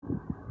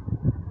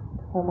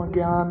ओम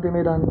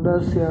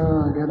ज्ञानतिमिरन्धस्य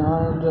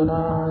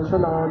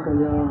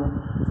ज्ञानाञ्जनशलाकया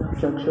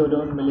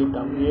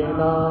चक्षुरुन्मिलितं येन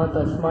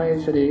तस्मै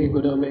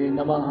श्रीगुरवे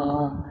नमः।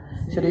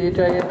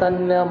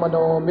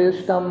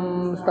 श्रीचैतन्यमनोभीष्टं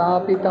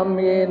स्थापितं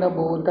येन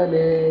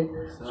भूतले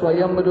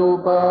स्वयं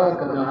रूप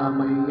कदा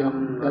मह्यं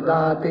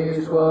ददाति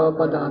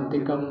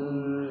स्वपदान्तिकं।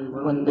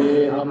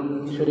 वन्देऽहं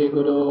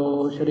श्रीगुरो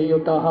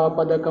श्रीयुतः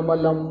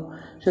पदकमलं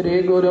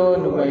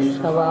श्रीगुरोन्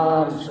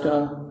वैष्णवांश्च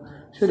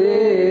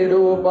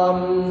श्रीरूपं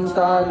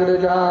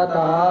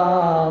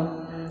साग्रजातां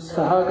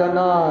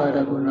सहगना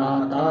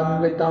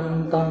रघुनाथान्वितं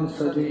तं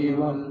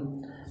सजीवं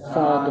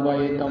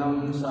साद्वैतं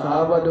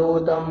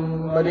सावधूतं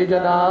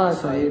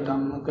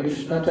परिजनासहितं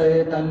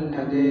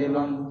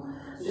कृष्णचैतन्यदेवं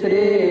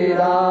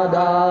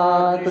श्रीराधा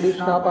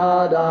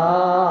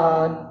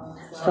कृष्णपादान्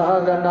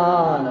सहगना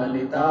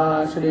ललिता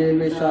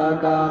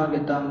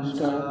श्रीविशाखान्वितं च।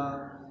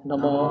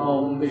 नमो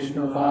ओं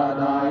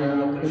विष्णुपादाय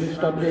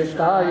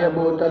कृष्णप्रेष्ठाय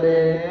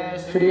भूतले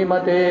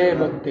श्रीमते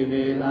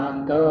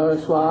भक्तिवेदान्त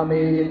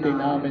स्वामीति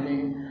नामिने।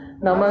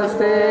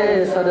 नमस्ते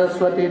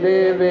सरस्वती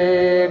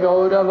देवे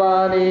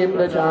गौरवाणी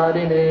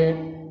प्रचारिणे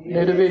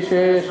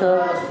निर्विशेष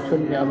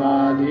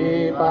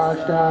शून्यवादी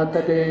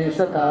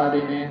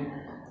पाश्चात्यदेशतारिणे।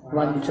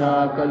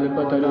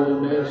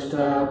 वञ्चाकल्पतरुभ्यश्च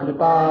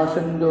कृपा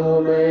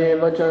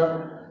सिन्धुभ्येव च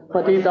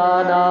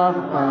पतितानां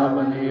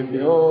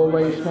पावनेभ्यो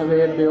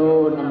वैष्णवेभ्यो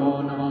नमो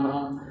नमः।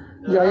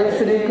 जय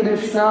श्री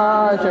कृष्ण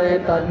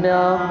चैतन्य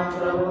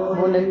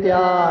प्रभु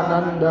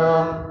नित्यानंद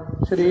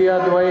श्री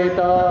अद्वैत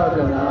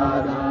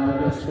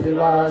गदाधर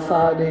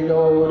श्रीवासादि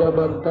गौर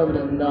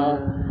भक्तवृंद।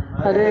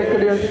 हरे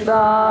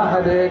कृष्णा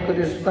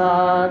कृष्णा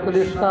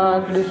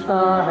कृष्णा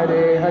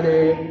हरे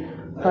हरे,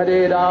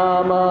 हरे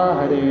राम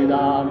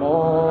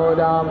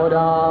राम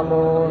राम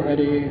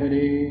हरे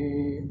हरे।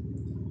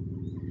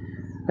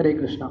 हरे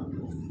कृष्णा।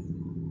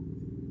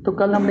 तो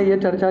कल हमने ये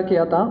चर्चा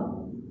किया था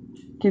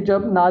कि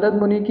जब नारद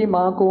मुनि की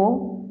माँ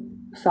को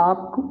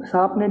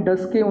सांप ने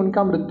डस के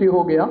उनका मृत्यु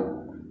हो गया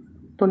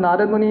तो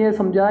नारद मुनि ये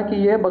समझा कि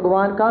ये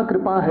भगवान का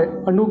कृपा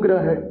है,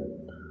 अनुग्रह है,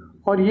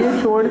 और ये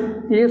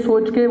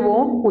सोच के वो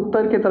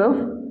उत्तर की तरफ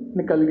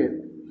निकल गए।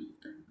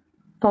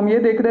 तो हम ये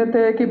देख रहे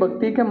थे कि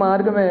भक्ति के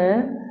मार्ग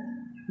में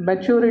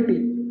मैच्योरिटी,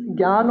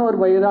 ज्ञान और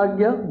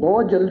वैराग्य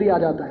बहुत जल्दी आ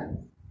जाता है।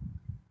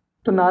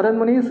 तो नारद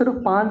मुनि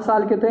सिर्फ 5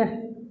 साल के थे,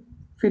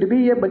 फिर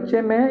भी ये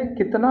बच्चे में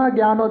कितना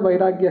ज्ञान और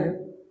वैराग्य है।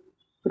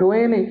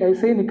 रोए नहीं,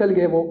 ऐसे ही निकल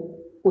गए वो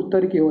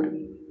उत्तर की ओर।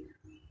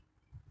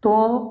 तो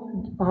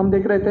हम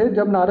देख रहे थे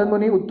जब नारद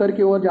मुनि उत्तर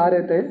की ओर जा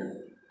रहे थे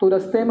तो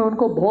रास्ते में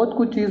उनको बहुत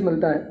कुछ चीज़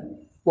मिलता है।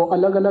 वो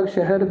अलग अलग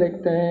शहर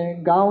देखते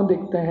हैं, गांव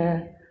देखते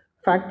हैं,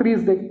 फैक्ट्रीज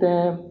देखते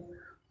हैं,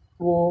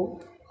 वो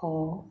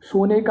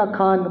सोने का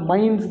खान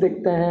माइंस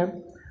देखते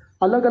हैं,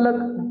 अलग अलग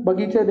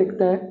बगीचे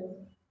देखते हैं।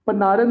 पर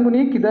नारद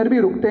मुनि किधर भी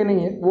रुकते नहीं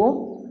हैं,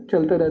 वो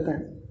चलते रहते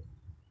हैं।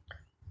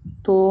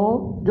 तो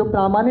जो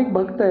प्रामाणिक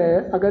भक्त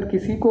है, अगर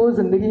किसी को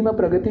ज़िंदगी में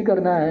प्रगति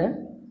करना है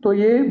तो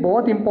ये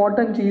बहुत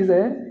इम्पॉर्टेंट चीज़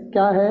है।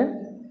 क्या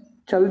है?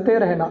 चलते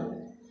रहना।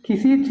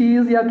 किसी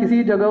चीज़ या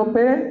किसी जगह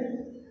पे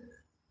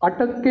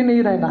अटक के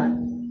नहीं रहना है,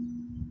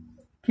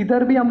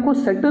 किधर भी हमको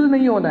सेटल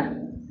नहीं होना है।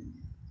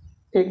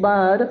 एक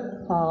बार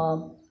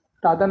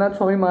राधानाथ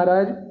स्वामी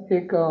महाराज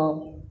एक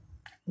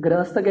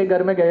गृहस्थ के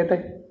घर में गए थे,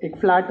 एक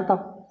फ्लैट था।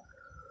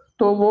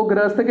 तो वो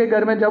गृहस्थ के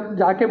घर में जब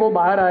जाके वो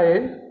बाहर आए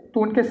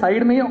तो उनके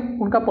साइड में ही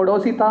उनका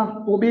पड़ोसी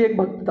था, वो भी एक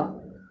भक्त था।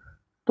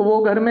 तो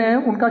वो घर में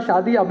उनका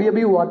शादी अभी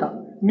अभी हुआ था,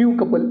 न्यू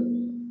कपल।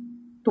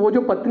 तो वो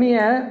जो पत्नी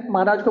है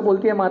महाराज को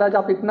बोलती है, महाराज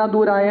आप इतना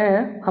दूर आए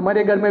हैं,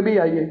 हमारे घर में भी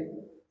आइए।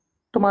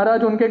 तो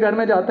महाराज उनके घर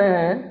में जाते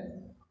हैं,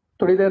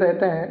 थोड़ी देर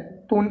रहते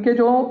हैं। तो उनके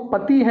जो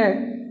पति हैं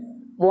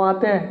वो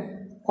आते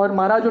हैं और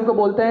महाराज उनको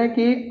बोलते हैं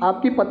कि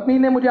आपकी पत्नी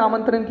ने मुझे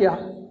आमंत्रण किया,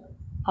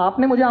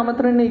 आपने मुझे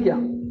आमंत्रण नहीं किया।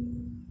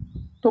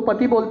 तो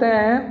पति बोलते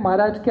हैं,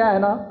 महाराज क्या है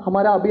ना,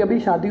 हमारा अभी अभी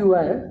शादी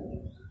हुआ है,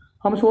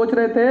 हम सोच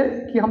रहे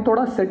थे कि हम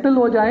थोड़ा सेटल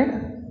हो जाएं,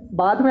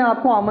 बाद में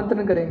आपको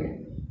आमंत्रण करेंगे।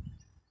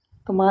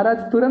 तो महाराज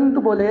तुरंत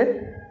बोले,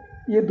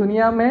 ये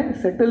दुनिया में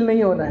सेटल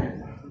नहीं होना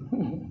है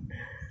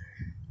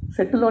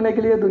सेटल होने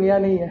के लिए दुनिया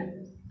नहीं है।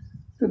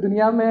 तो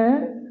दुनिया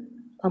में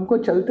हमको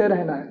चलते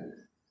रहना है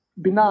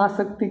बिना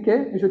आसक्ति के।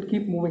 You should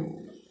keep moving.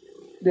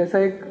 जैसा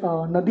एक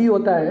नदी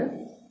होता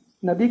है,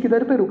 नदी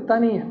किधर पे रुकता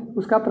नहीं है,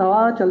 उसका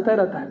प्रवाह चलता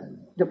रहता है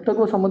जब तक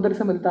वो समुद्र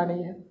से मिलता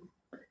नहीं है।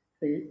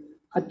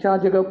 अच्छा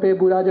जगह पे,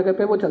 बुरा जगह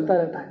पे वो चलता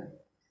रहता है।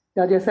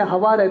 या जैसे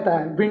हवा रहता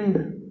है, विंड,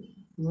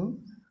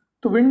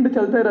 तो विंड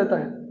चलते रहता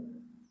है।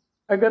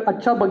 अगर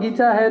अच्छा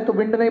बगीचा है तो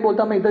विंड नहीं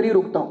बोलता मैं इधर ही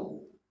रुकता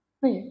हूँ,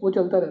 नहीं, वो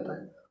चलता रहता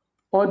है।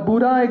 और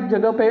बुरा एक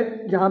जगह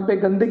पे जहाँ पे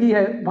गंदगी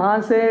है,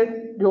 वहाँ से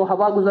जो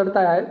हवा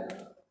गुजरता है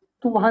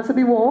तो वहाँ से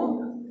भी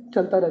वो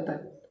चलता रहता है।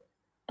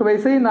 तो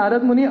वैसे ही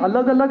नारद मुनि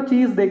अलग अलग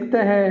चीज़ देखते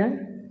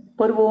हैं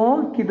पर वो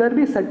किधर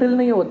भी सेटल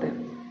नहीं होते,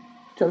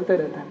 चलते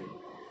रहते हैं।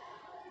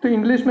 तो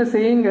इंग्लिश में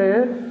सेइंग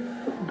है,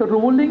 the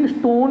rolling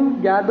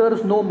stone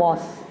gathers no moss.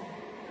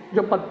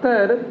 जो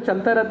पत्थर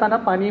चलता रहता ना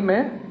पानी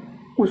में,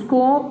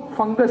 उसको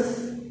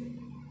फंगस,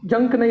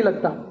 जंक नहीं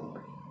लगता।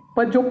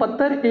 पर जो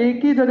पत्थर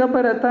एक ही जगह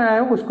पर रहता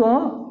है उसको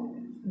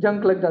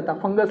जंक लग जाता,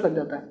 फंगस लग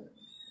जाता है।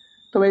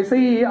 तो वैसे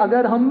ही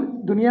अगर हम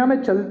दुनिया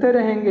में चलते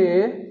रहेंगे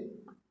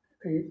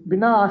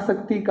बिना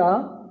आसक्ति का,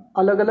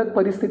 अलग अलग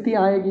परिस्थिति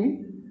आएगी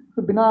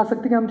तो बिना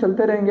आसक्ति के हम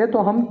चलते रहेंगे तो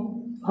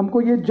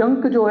हमको ये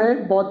जंक जो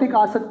है भौतिक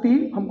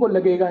आसक्ति हमको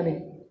लगेगा नहीं।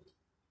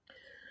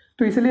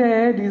 तो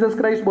इसलिए जीसस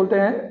क्राइस्ट बोलते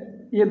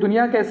हैं ये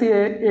दुनिया कैसी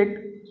है, एक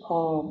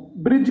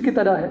ब्रिज की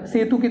तरह है,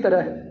 सेतु की तरह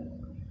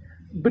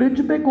है।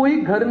 ब्रिज पे कोई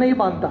घर नहीं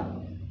बांधता,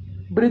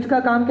 ब्रिज का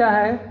काम क्या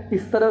है,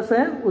 इस तरफ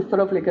से उस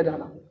तरफ लेके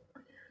जाना।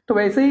 तो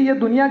वैसे ही ये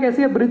दुनिया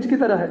कैसी है, ब्रिज की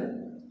तरह है।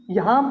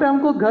 यहाँ पे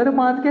हमको घर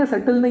बांध के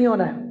सेटल नहीं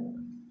होना है।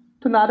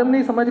 तो नारद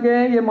मुनि समझ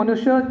गए ये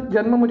मनुष्य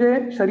जन्म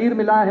मुझे शरीर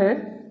मिला है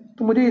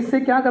तो मुझे इससे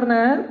क्या करना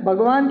है,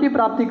 भगवान की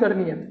प्राप्ति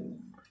करनी है।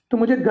 तो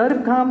मुझे घर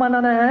कहाँ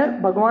बनाना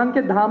है, भगवान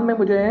के धाम में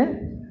मुझे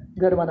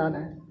घर बनाना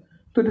है।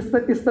 तो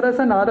इस तरह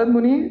से नारद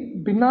मुनि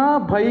बिना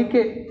भय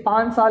के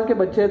 5 साल के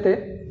बच्चे थे।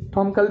 तो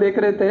हम कल देख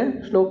रहे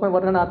थे, श्लोक में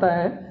वर्णन आता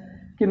है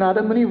कि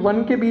नारद मुनि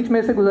वन के बीच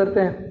में से गुजरते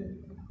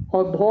हैं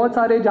और बहुत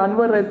सारे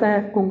जानवर रहते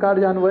हैं, खूंखार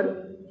जानवर,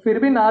 फिर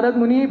भी नारद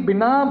मुनि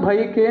बिना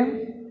भय के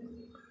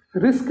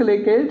रिस्क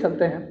लेके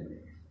चलते हैं।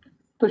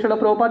 तो श्रील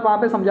प्रभुपाद वहाँ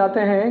पे समझाते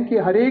हैं कि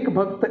हर एक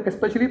भक्त,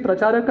 स्पेशली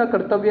प्रचारक का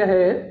कर्तव्य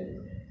है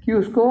कि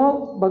उसको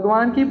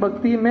भगवान की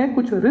भक्ति में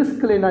कुछ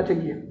रिस्क लेना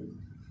चाहिए,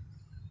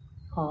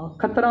 हाँ,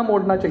 खतरा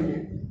मोड़ना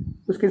चाहिए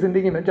उसकी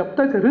ज़िंदगी में। जब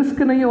तक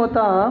रिस्क नहीं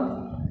होता,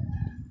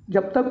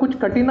 जब तक कुछ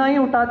कठिनाई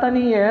उठाता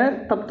नहीं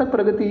है, तब तक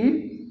प्रगति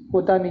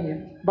होता नहीं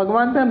है।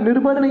 भगवान पे हम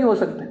निर्भर नहीं हो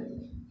सकते।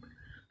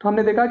 तो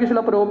हमने देखा कि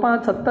श्रील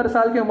प्रभुपाद 70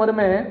 साल की उम्र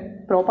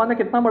में प्रभुपाद ने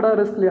कितना बड़ा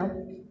रिस्क लिया।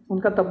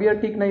 उनका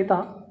तबीयत ठीक नहीं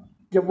था,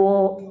 जब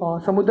वो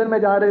समुद्र में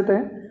जा रहे थे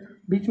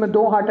बीच में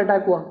 2 हार्ट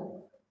अटैक हुआ,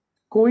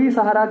 कोई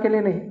सहारा के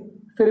लिए नहीं,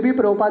 फिर भी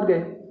प्रभुपाद गए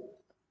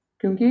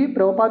क्योंकि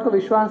प्रभुपाद को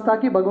विश्वास था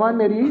कि भगवान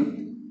मेरी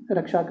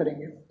रक्षा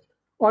करेंगे।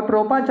 और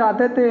प्रभुपाद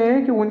चाहते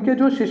थे कि उनके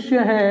जो शिष्य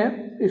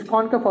हैं,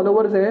 इस्कॉन के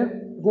फॉलोअर्स हैं,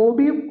 वो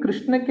भी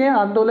कृष्ण के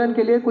आंदोलन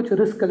के लिए कुछ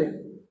रिस्क लें।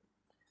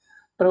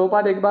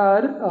 प्रभुपाद एक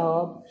बार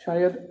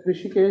शायद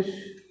ऋषिकेश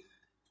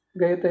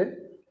गए थे।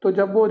 तो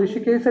जब वो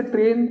ऋषिकेश से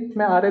ट्रेन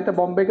में आ रहे थे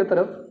बॉम्बे की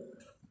तरफ,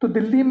 तो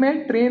दिल्ली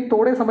में ट्रेन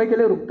थोड़े समय के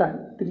लिए रुकता है,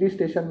 दिल्ली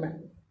स्टेशन में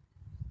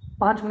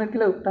 5 मिनट के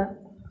लिए रुकता है।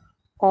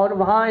 और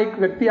वहाँ एक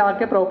व्यक्ति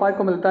आके प्रभुपाद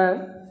को मिलता है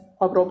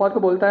और प्रभुपाद को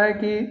बोलता है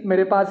कि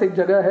मेरे पास एक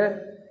जगह है,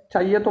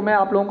 चाहिए तो मैं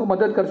आप लोगों को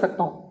मदद कर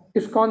सकता हूँ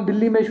इस्कॉन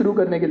दिल्ली में शुरू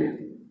करने के लिए।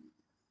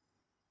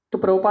 तो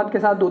प्रभुपाद के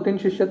साथ 2-3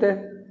 शिष्य थे।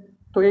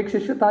 तो एक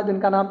शिष्य था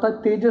जिनका नाम था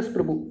तेजस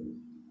प्रभु।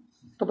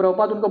 तो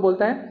प्रभुपाद उनको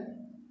बोलते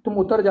हैं तुम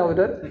उतर जाओ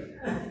इधर,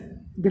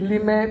 दिल्ली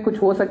में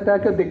कुछ हो सकता है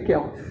कि देख के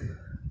आओ।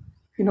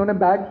 इन्होंने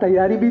बैग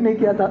तैयारी भी नहीं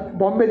किया था,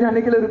 बॉम्बे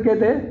जाने के लिए रुके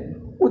थे,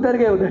 उतर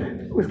गए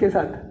उधर उसके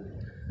साथ।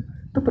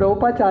 तो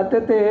प्रभुपाद चाहते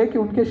थे कि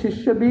उनके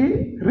शिष्य भी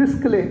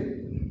रिस्क ले,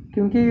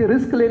 क्योंकि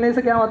रिस्क लेने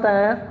से क्या होता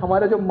है,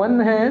 हमारा जो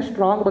मन है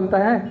स्ट्रांग बनता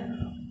है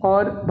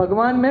और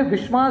भगवान में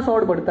विश्वास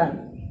और बढ़ता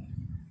है।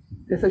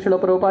 जैसे श्रील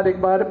प्रभुपाद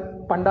एक बार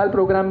पंडाल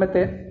प्रोग्राम में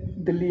थे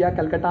दिल्ली या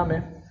कलकत्ता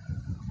में,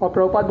 और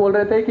प्रभुपाद बोल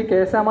रहे थे कि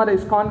कैसे हमारे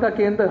इस्कॉन का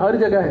केंद्र हर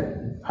जगह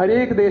है, हर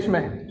एक देश में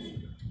है।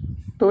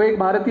 तो एक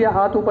भारतीय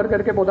हाथ ऊपर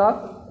करके बोला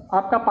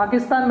आपका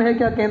पाकिस्तान में है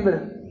क्या केंद्र?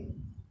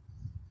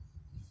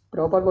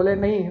 प्रभुपाद बोले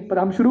नहीं, पर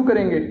हम शुरू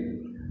करेंगे।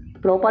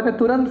 तो प्रभुपाद ने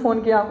तुरंत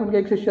फ़ोन किया, उनके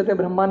एक शिष्य थे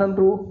ब्रह्मानंद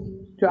प्रभु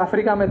जो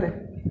अफ्रीका में थे।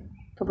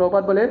 तो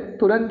प्रभुपाद बोले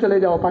तुरंत चले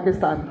जाओ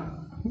पाकिस्तान।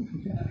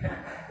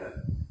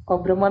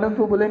 और ब्रह्मानंद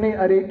प्रभु बोले नहीं,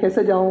 अरे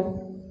कैसे जाऊँ,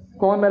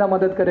 कौन मेरा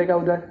मदद करेगा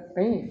उधर,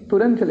 नहीं,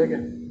 तुरंत चले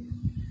गए।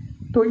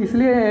 तो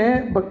इसलिए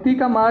भक्ति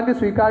का मार्ग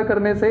स्वीकार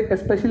करने से,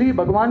 स्पेशली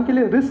भगवान के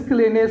लिए रिस्क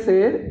लेने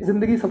से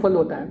ज़िंदगी सफल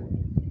होता है।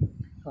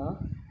 हाँ,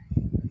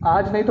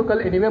 आज नहीं तो कल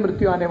एनीवे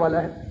मृत्यु आने वाला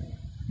है।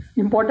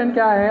 इम्पोर्टेंट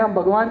क्या है, हम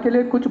भगवान के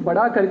लिए कुछ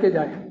बड़ा करके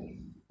जाएं।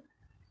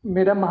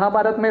 मेरा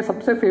महाभारत में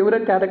सबसे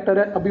फेवरेट कैरेक्टर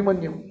है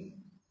अभिमन्यु।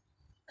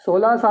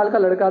 16 साल का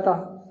लड़का था,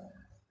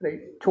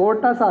 राइट,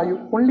 छोटा सा आयु,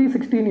 ओनली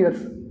 16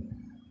 ईयर्स,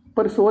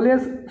 पर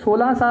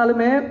 16 साल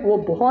में वो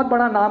बहुत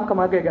बड़ा नाम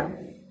कमा के गया।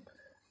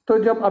 तो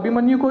जब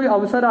अभिमन्यु को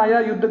अवसर आया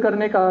युद्ध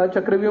करने का,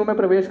 चक्रव्यूह में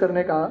प्रवेश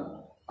करने का,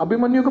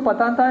 अभिमन्यु को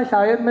पता था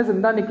शायद मैं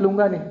जिंदा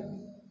निकलूंगा नहीं,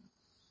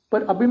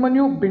 पर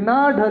अभिमन्यु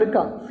बिना डर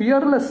का,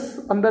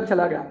 फियरलेस अंदर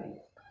चला गया।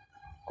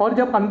 और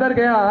जब अंदर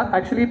गया,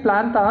 एक्चुअली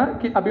प्लान था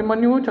कि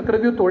अभिमन्यु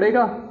चक्रव्यूह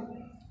तोड़ेगा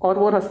और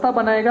वो रास्ता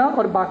बनाएगा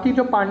और बाकी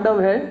जो पांडव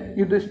है,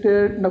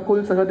 युधिष्ठिर,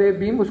 नकुल, सहदेव,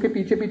 भीम, उसके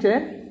पीछे पीछे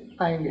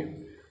आएंगे।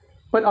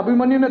 पर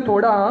अभिमन्यु ने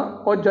तोड़ा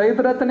और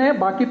जयद्रथ ने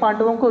बाकी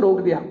पांडवों को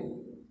रोक दिया।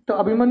 तो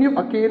अभिमन्यु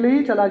अकेले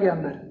ही चला गया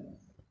अंदर।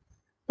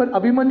 पर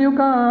अभिमन्यु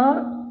का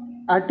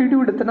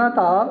एटीट्यूड इतना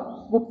था,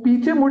 वो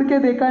पीछे मुड़ के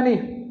देखा नहीं,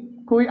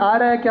 कोई आ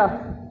रहा है क्या,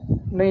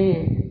 नहीं,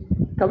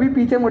 कभी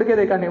पीछे मुड़ के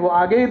देखा नहीं, वो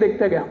आगे ही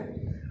देखते गया।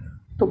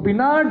 तो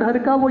बिना डर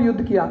का वो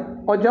युद्ध किया।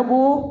 और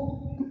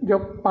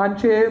जब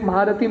 5-6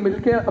 महारथी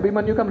मिलके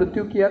अभिमन्यु का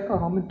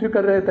मृत्यु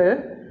कर रहे थे,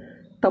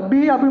 तब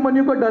भी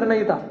अभिमन्यु को डर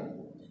नहीं था,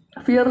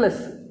 फियरलेस,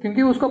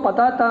 क्योंकि उसको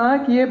पता था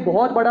कि ये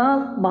बहुत बड़ा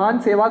महान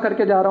सेवा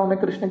करके जा रहा हूँ मैं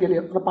कृष्ण के लिए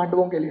और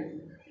पांडवों के लिए।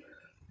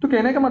 तो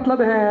कहने का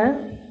मतलब है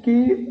कि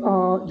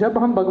जब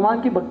हम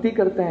भगवान की भक्ति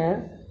करते हैं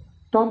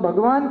तो हम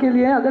भगवान के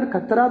लिए अगर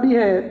खतरा भी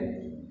है,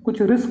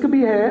 कुछ रिस्क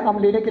भी है, हम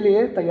लेने के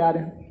लिए तैयार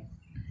हैं।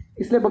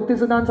 इसलिए भक्ति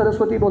सिद्धांत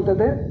सरस्वती बोलते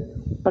थे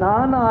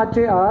प्राण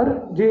आचे आर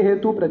जे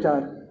हेतु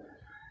प्रचार।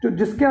 जो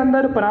जिसके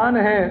अंदर प्राण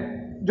है,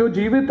 जो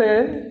जीवित है,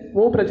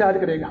 वो प्रचार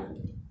करेगा।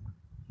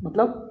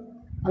 मतलब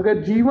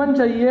अगर जीवन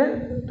चाहिए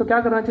तो क्या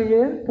करना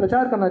चाहिए?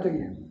 प्रचार करना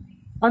चाहिए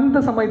अंत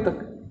समय तक।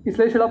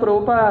 इसलिए श्रील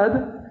प्रभुपाद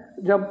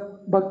जब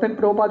भक्तन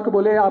प्रभुपाद को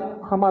बोले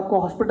हम आपको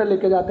हॉस्पिटल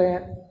लेके जाते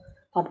हैं,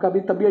 आपका भी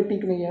तबीयत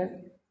ठीक नहीं है,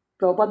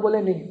 प्रभुपाद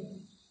बोले नहीं,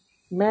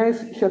 मैं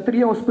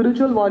क्षत्रिय हूँ,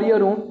 स्पिरिचुअल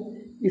वॉरियर हूँ,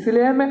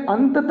 इसलिए मैं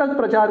अंत तक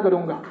प्रचार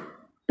करूँगा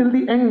टिल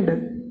द एंड।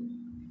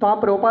 तो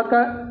आप प्रभुपाद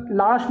का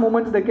लास्ट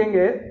मोमेंट्स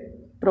देखेंगे,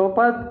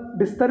 प्रभुपाद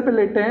बिस्तर पे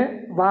लेटे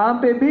हैं, वहाँ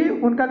पे भी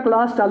उनका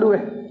क्लास चालू है,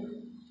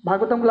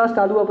 भागवतम क्लास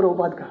चालू है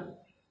प्रभुपाद का।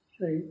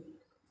 सही।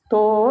 तो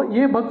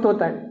ये भक्त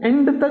होता है,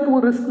 एंड तक वो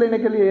रिस्क लेने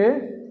के लिए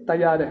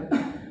तैयार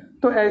है।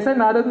 तो ऐसे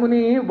नारद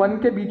मुनि वन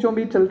के बीचों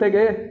बीच चलते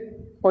गए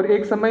और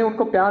एक समय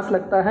उनको प्यास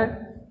लगता है,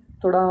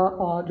 थोड़ा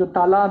जो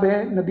तालाब है,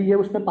 नदी है,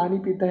 उसमें पानी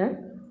पीते हैं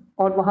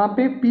और वहाँ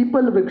पे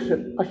पीपल वृक्ष,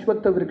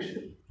 अश्वत्थ वृक्ष,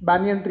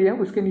 बैनियन ट्री है,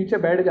 उसके नीचे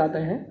बैठ जाते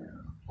हैं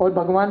और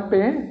भगवान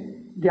पे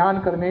ध्यान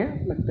करने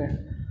लगते हैं।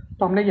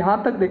 तो हमने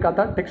यहाँ तक देखा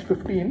था टेक्स्ट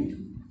 15,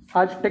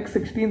 आज टेक्स्ट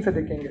 16 से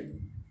देखेंगे।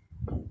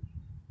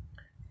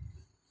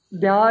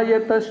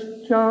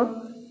 ध्यायतश्च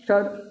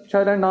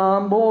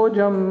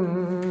चरणाम्भोजं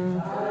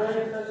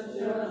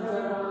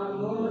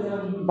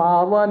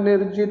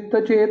भावनिर्जित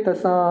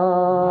चेतसा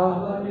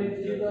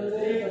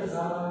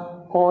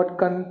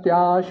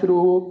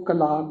औत्कन्त्याश्रु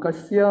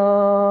कलाकस्य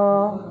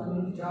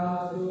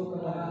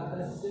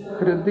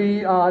हृदि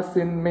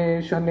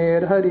आसीन्मे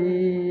शनैर्हरि।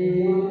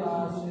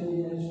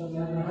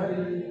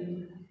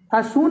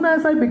 As soon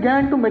as I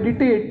began to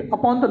meditate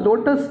upon the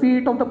lotus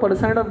feet of the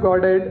person of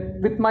Godhead,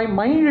 with my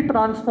mind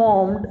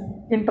transformed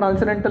in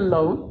transcendental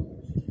love,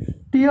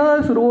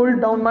 tears rolled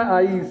down my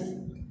eyes,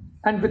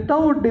 and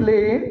without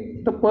delay,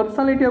 the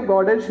personality of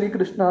Godhead Shri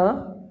Krishna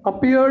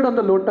appeared on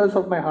the lotus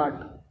of my heart.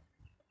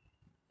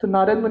 तो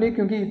नारद मुनि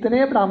क्योंकि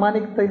इतने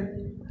प्रामाणिक थे,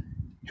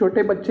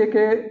 छोटे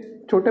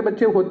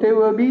बच्चे होते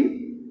हुए भी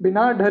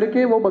बिना डर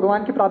के वो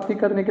भगवान की प्राप्ति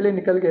करने के लिए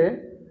निकल गए।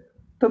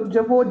 तब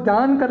जब वो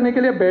ध्यान करने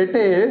के लिए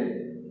बैठे,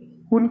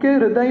 उनके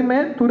हृदय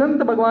में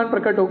तुरंत भगवान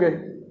प्रकट हो गए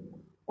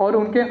और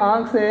उनके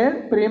आंख से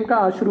प्रेम का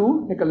अश्रु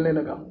निकलने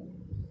लगा।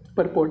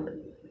 परपोर्ट,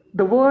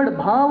 द वर्ड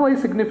भाव इज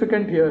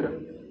सिग्निफिकेंट हियर।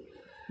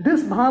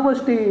 दिस भाव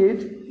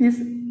stage is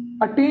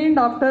attend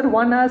after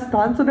one has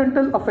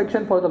transcendental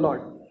affection for the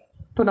lord.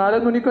 तो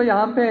नारद मुनि को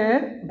यहाँ पे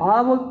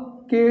भाव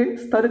के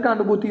स्तर का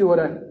अनुभूति हो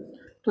रहा है।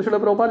 तो श्रील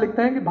प्रभुपाद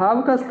लिखते हैं कि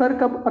भाव का स्तर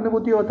कब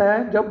अनुभूति होता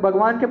है? जब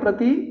भगवान के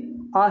प्रति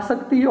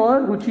आसक्ति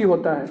और रुचि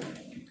होता है।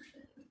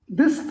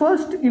 This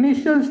first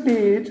initial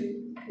stage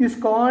is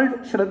called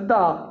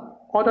Shraddha,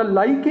 or a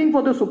liking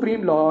for the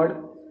Supreme Lord,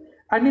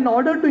 and in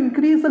order to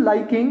increase the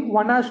liking,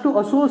 one has to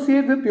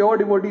associate with pure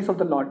devotees of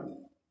the Lord.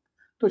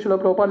 तो श्रील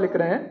प्रभुपाद लिख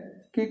रहे हैं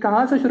कि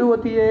कहाँ से शुरू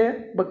होती है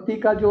भक्ति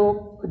का जो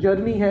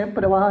जर्नी है,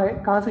 प्रवाह है,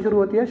 कहाँ से शुरू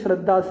होती है?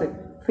 श्रद्धा से,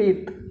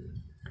 फेथ।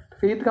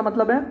 फेथ का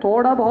मतलब है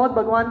थोड़ा बहुत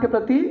भगवान के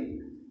प्रति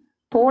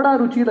थोड़ा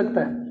रुचि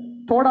लगता है,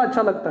 थोड़ा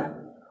अच्छा लगता है,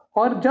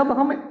 और जब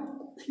हम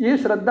ये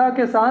श्रद्धा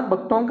के साथ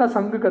भक्तों का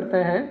संग करते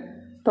हैं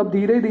तब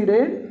धीरे धीरे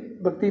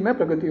भक्ति में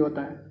प्रगति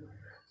होता है।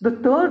 The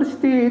third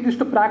stage is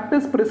to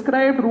practice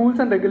prescribed rules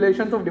and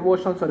regulations of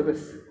devotional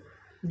service.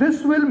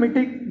 This will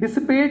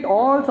dissipate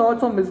all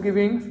sorts of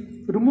मिसगिविंग्स,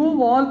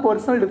 remove all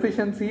personal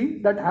deficiency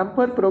that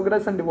hamper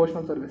progress and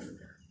devotional service.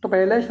 तो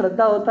पहले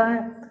श्रद्धा होता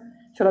है,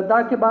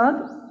 श्रद्धा के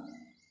बाद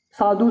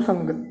साधु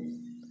संग,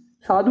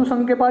 साधु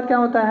संग के बाद क्या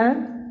होता है?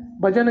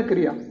 भजन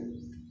क्रिया,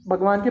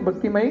 भगवान की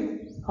भक्तिमय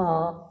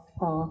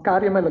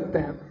कार्य में लगते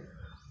हैं।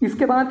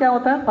 इसके बाद क्या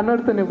होता है?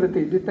 अनर्थ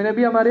निवृत्ति, जितने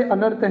भी हमारे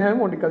अनर्थ हैं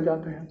वो निकल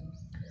जाते हैं।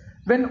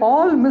 When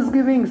all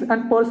misgivings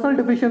and personal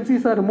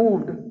deficiencies are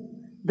removed,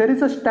 there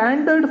is a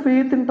standard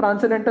faith in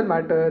transcendental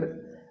matter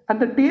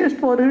and the taste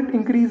for it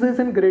increases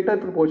in greater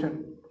proportion.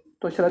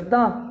 तो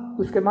श्रद्धा,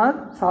 उसके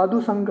बाद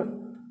साधु संग,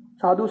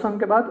 साधु संग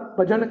के बाद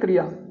भजन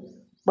क्रिया,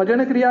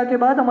 भजन क्रिया के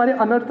बाद हमारे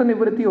अनर्थ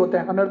निवृत्ति होते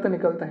हैं, अनर्थ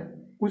निकलते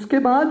हैं। उसके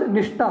बाद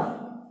निष्ठा,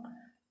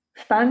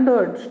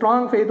 स्टैंडर्ड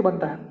स्ट्रांग फेथ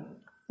बनता है।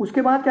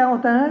 उसके बाद क्या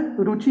होता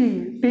है?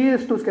 रुचि,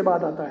 टेस्ट उसके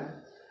बाद आता है।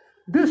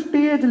 This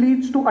stage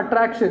leads to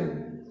attraction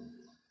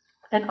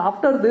and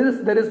after this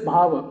there is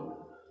भाव।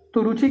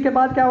 तो रुचि के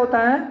बाद क्या होता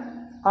है?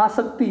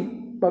 आसक्ति,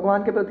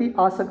 भगवान के प्रति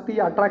आसक्ति,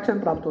 अट्रैक्शन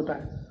प्राप्त होता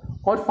है।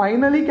 और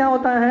फाइनली क्या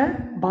होता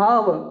है?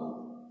 भाव।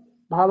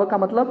 भाव का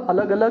मतलब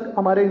अलग अलग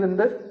हमारे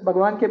अंदर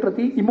भगवान के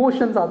प्रति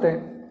इमोशंस आते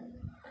हैं।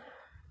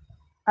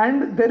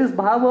 एंड देयर इज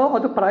भाव और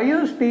the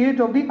prior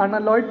stage of the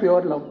unalloyed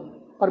pure love.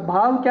 और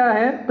भाव क्या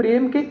है?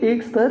 प्रेम के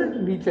एक स्तर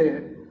नीचे है।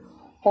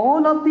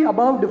 All of the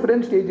above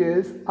different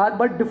stages are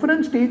but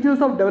different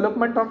stages of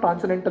development of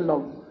transcendental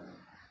love.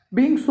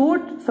 Being so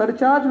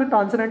surcharged with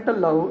transcendental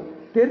love,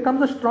 there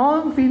comes a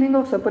strong feeling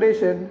of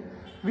separation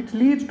which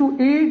leads to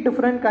 8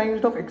 different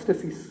kinds of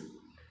ecstasies.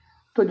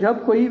 तो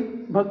जब कोई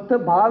भक्त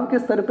भाव के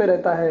स्तर पे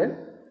रहता है,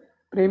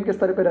 प्रेम के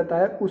स्तर पे रहता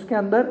है, उसके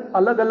अंदर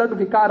अलग अलग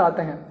विकार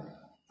आते हैं,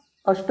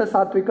 अष्ट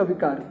सात्विक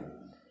विकार।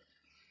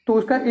 तो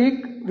उसका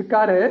एक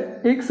विकार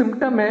है, एक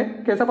सिम्टम है।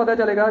 कैसा पता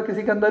चलेगा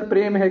किसी के अंदर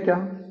प्रेम है क्या,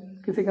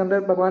 किसी के अंदर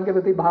भगवान के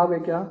प्रति भाव है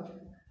क्या?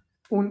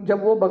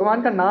 जब वो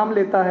भगवान का नाम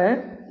लेता है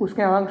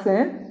उसके आंख से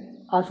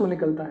आंसू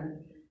निकलता है।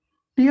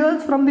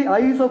 Tears from the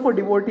eyes of a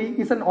devotee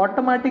is an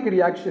automatic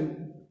reaction,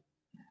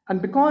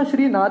 and because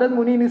Shri Narad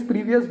Muni in his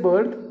previous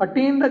birth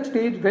attend that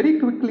stage very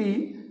quickly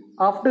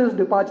after his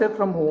departure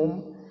from home,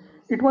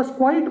 it was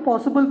quite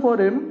possible for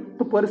him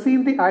to perceive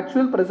the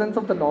actual presence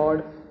of the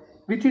Lord,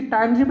 which he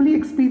tangibly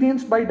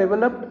experienced by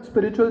developed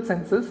spiritual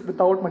senses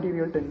without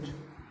material tinge.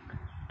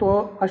 तो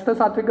अष्ट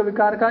सात्विक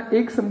विकार का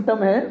एक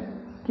symptom है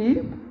कि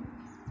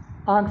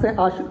आंख से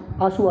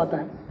आंसू आता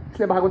है।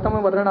 इसलिए भागवतम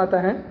में वर्णन आता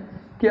है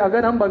कि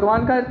अगर हम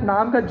भगवान का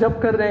नाम का जप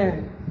कर रहे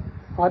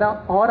हैं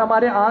और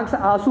हमारे आंख से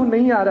आंसू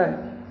नहीं आ रहा है,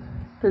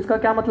 तो इसका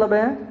क्या मतलब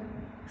है?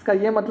 इसका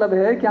ये मतलब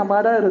है कि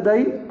हमारा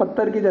हृदय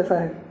पत्थर की जैसा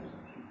है।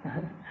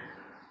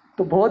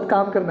 तो बहुत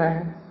काम करना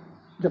है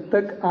जब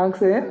तक आंख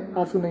से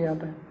आंसू नहीं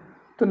आता है।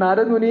 तो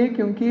नारद मुनि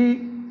क्योंकि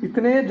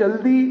इतने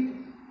जल्दी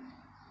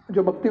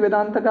जो भक्ति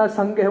वेदांत का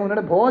संग है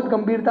उन्होंने बहुत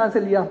गंभीरता से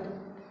लिया,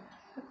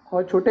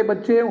 और छोटे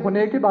बच्चे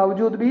होने के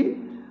बावजूद भी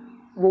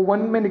वो वन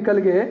में निकल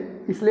गए,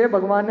 इसलिए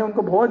भगवान ने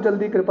उनको बहुत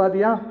जल्दी कृपा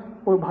दिया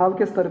और भाव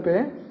के स्तर पे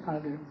आ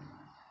गए।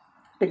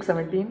 टेक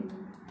 17।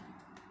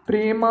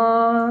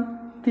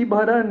 प्रेमाति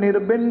भर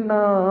निर्भिन्न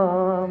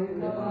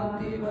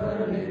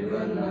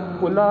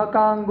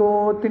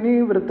पुलकांगोति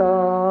निवृता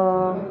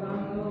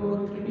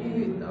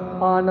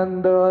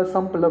आनंद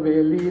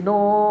संप्लवे लीनो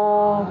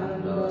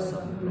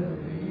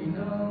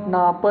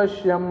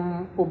नापश्यम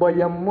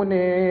उभयम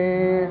मुने।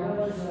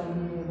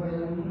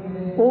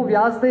 O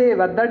Vyasdev,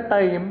 at that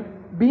time,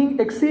 being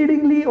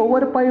exceedingly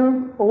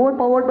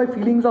overpowered by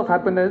feelings of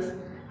happiness,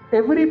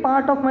 every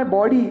part of my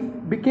body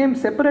became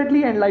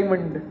separately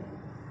enlivened.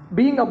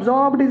 Being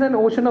absorbed in an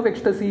ocean of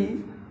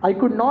ecstasy, I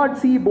could not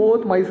see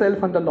both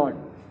myself and the Lord.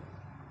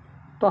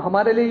 तो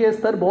हमारे लिए ये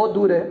स्तर बहुत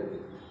दूर है,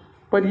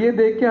 पर ये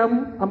देख के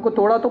हमको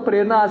थोड़ा तो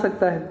प्रेरणा आ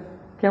सकता है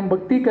कि हम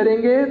भक्ति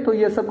करेंगे तो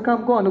ये सब का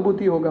हमको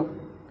अनुभूति होगा।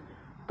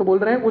 तो बोल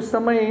रहे हैं उस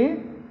समय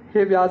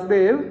हे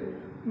व्यासदेव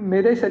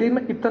मेरे शरीर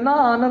में इतना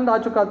आनंद आ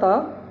चुका था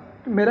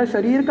कि मेरा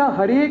शरीर का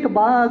हर एक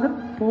भाग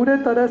पूरे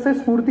तरह से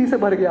स्फूर्ति से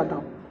भर गया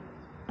था।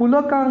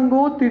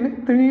 पुलकांगो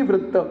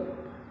त्रिवृत्त,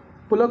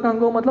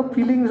 पुलकांगो मतलब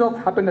फीलिंग्स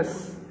ऑफ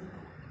हैप्पीनेस।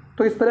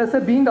 तो इस तरह से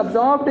being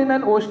absorbed in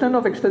an ocean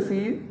of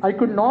ecstasy, I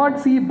could not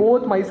see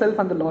both myself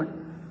and the lord.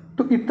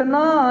 तो इतना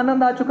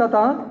आनंद आ चुका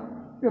था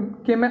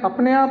कि मैं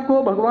अपने आप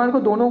को, भगवान को,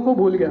 दोनों को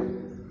भूल गया।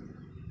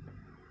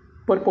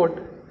 Purport: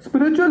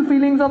 spiritual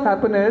feelings of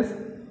happiness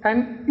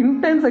and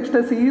intense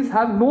ecstasies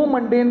have no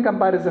mundane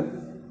comparison.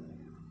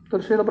 तो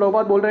श्रील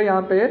प्रभुपाद बोल रहे हैं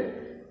यहाँ पे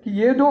कि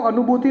ये जो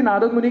अनुभूति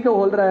नारद मुनि को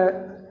बोल रहा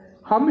है,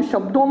 हम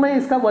शब्दों में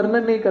इसका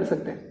वर्णन नहीं कर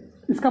सकते,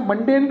 इसका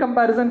मंडेन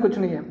कंपैरिजन कुछ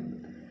नहीं है।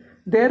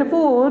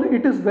 Therefore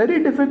it is very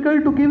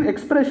difficult to give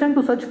expression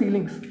to such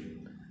feelings.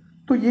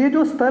 तो ये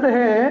जो स्तर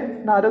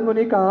है नारद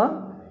मुनि का,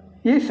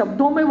 ये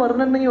शब्दों में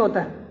वर्णन नहीं होता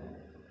है,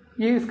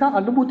 ये इसका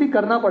अनुभूति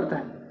करना पड़ता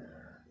है।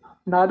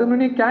 नारद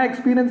मुनि क्या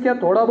एक्सपीरियंस किया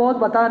थोड़ा बहुत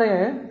बता रहे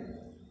हैं,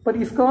 पर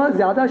इसका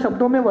ज़्यादा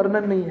शब्दों में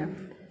वर्णन नहीं है।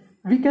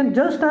 We can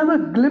just have a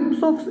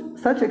glimpse of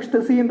such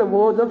ecstasy in the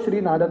words of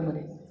Shri Narad Muni.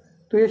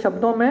 तो ये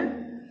शब्दों में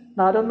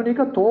नारद मुनि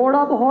का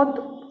थोड़ा बहुत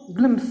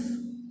ग्लिम्स,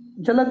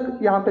 झलक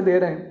यहाँ पे दे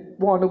रहे हैं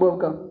वो अनुभव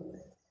का।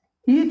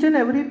 Each and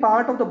every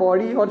part of the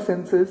body और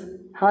senses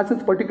has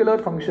its particular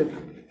function.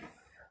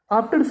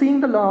 After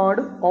seeing the lord,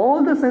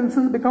 all the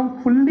senses become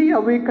fully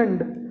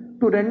awakened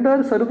to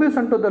render service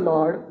unto the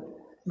lord,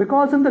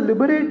 because in the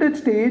liberated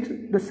stage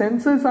the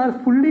senses are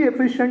fully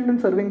efficient in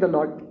serving the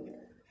Lord.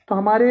 तो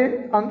हमारे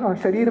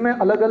शरीर में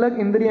अलग अलग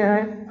इंद्रियां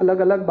हैं, अलग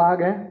अलग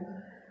भाग हैं,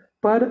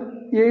 पर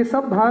ये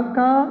सब भाग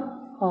का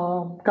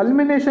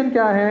कल्मिनेशन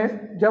क्या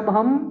है? जब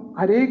हम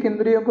हर एक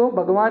इंद्रियों को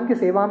भगवान की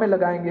सेवा में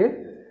लगाएंगे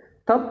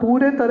तब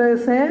पूरे तरह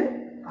से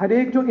हर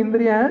एक जो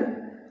इंद्रियां हैं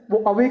वो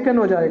अवेकन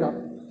हो जाएगा,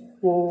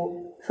 वो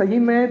सही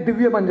में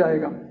दिव्य बन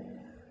जाएगा।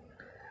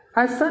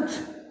 As such,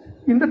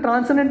 in the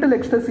transcendental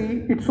ecstasy,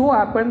 it so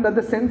happened that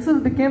the senses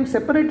became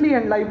separately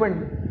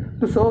enlivened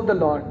to serve the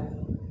Lord.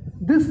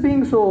 This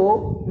being so,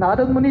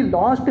 Narad Muni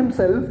lost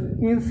himself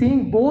in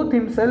seeing both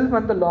himself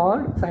and the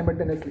Lord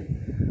simultaneously.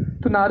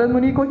 तो नारद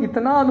मुनि को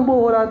इतना अनुभव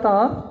हो रहा था,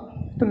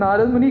 तो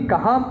नारद मुनि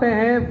कहाँ पे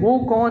हैं, वो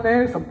कौन है,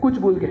 सब कुछ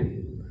भूल गए।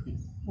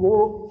 वो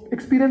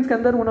एक्सपीरियंस के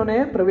अंदर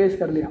उन्होंने प्रवेश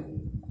कर लिया,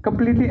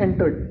 कंप्लीटली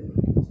एंटर्ड।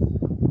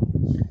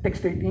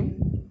 टेक्स्ट 18।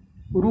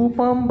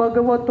 रूपम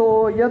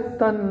भगवतो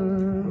यत्तन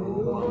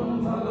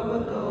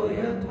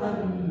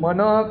मन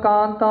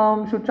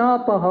कांतां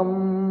शुचापहम्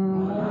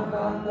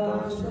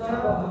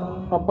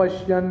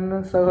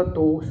अपश्यन्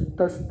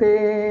सहतोस्तस्ते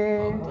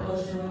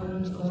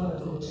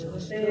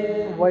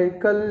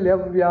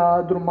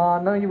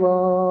वैकल्यव्याद्रुमानैव।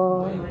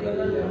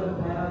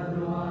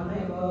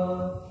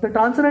 The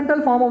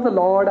transcendental form of the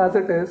Lord as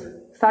it is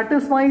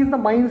satisfies the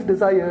mind's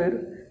desire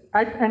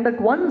and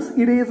at once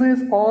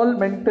erases all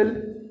mental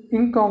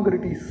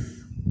incongruities.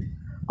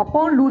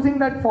 Upon losing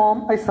that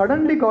form, I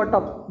suddenly got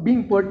up,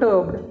 being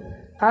perturbed,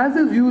 as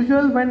is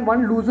usual when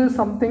one loses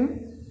something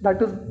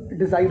that is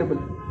desirable.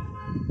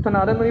 तो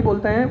नारद मुनि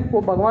बोलते हैं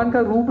वो भगवान का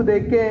रूप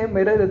देख के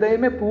मेरे हृदय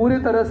में पूरी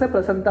तरह से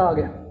प्रसन्नता आ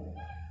गया,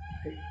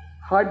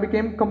 हार्ट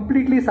बिकेम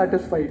कंप्लीटली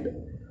सेटिस्फाइड,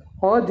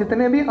 और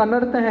जितने भी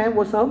अनर्थ हैं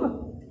वो सब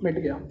मिट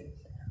गया।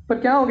 पर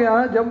क्या हो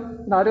गया,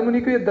 जब नारद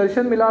मुनि को ये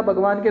दर्शन मिला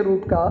भगवान के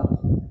रूप का,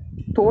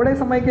 थोड़े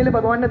समय के लिए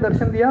भगवान ने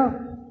दर्शन दिया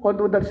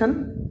और वो दर्शन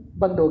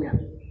बंद हो गया।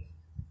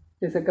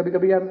 जैसे कभी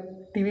कभी आप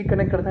टीवी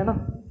कनेक्ट करते हैं ना,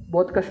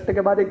 बहुत कष्ट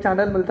के बाद एक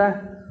चैनल मिलता है,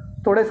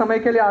 थोड़े समय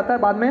के लिए आता है,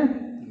 बाद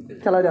में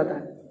चला जाता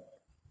है,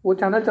 वो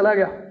चैनल चला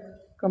गया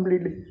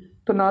कंप्लीटली।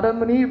 तो नारद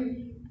मुनि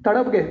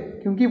तड़प गए,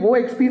 क्योंकि वो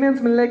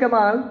एक्सपीरियंस मिलने के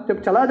बाद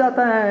जब चला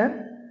जाता है,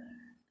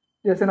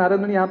 जैसे नारद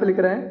मुनि यहाँ पे लिख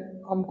रहे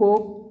हैं, हमको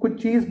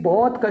कुछ चीज़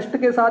बहुत कष्ट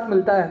के साथ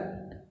मिलता है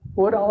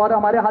और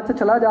हमारे हाथ से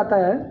चला जाता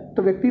है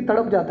तो व्यक्ति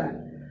तड़प जाता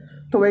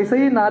है। तो वैसे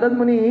ही नारद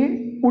मुनि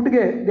उठ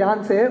गए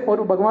ध्यान से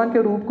और भगवान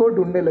के रूप को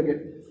ढूंढने लगे।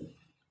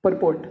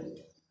 Purport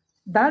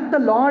that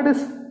the lord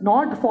is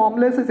not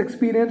formless is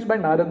experience by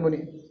Narad Muni.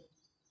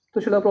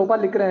 तो श्रील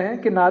प्रभुपाद लिख रहे हैं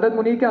कि नारद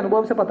मुनि के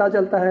अनुभव से पता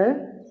चलता है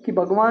कि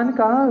भगवान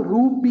का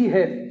रूप भी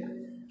है,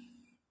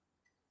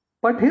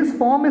 but his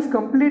form is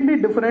completely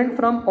different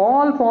from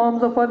all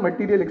forms of our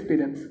material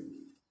experience.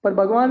 पर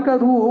भगवान का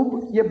रूप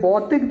ये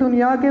भौतिक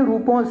दुनिया के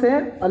रूपों से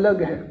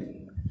अलग है।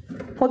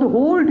 For the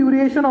whole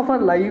duration of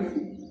our life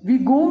we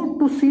go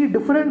to see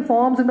different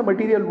forms in the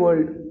material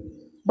world,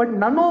 but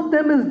none of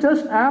them is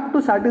just apt to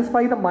satisfy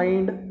the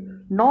mind,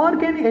 nor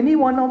can any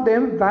one of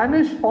them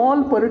banish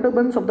all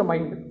perturbance of the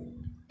mind.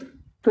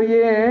 तो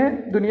ये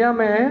दुनिया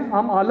में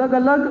हम अलग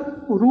अलग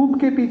रूप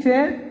के पीछे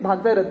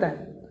भागते रहते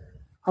हैं,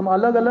 हम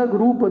अलग अलग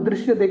रूप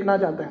दृश्य देखना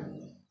चाहते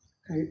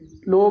हैं।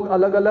 लोग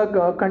अलग अलग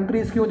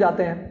कंट्रीज क्यों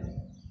जाते हैं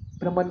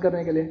भ्रमण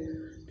करने के लिए,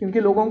 क्योंकि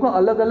लोगों को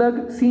अलग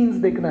अलग सीन्स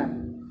देखना है।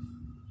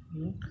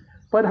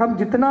 पर हम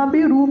जितना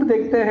भी रूप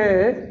देखते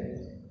हैं,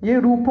 ये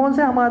रूपों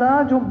से हमारा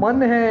जो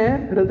मन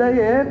है,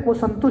 हृदय है, वो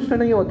संतुष्ट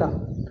नहीं होता,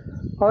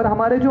 और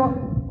हमारे जो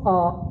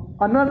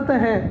अनर्थ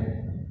हैं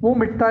वो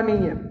मिटता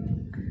नहीं है।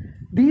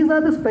 These are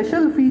the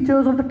special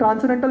features of the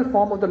transcendental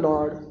form of the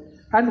Lord,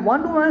 and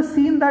one who has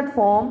seen that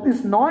form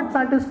is not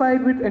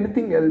satisfied with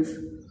anything else.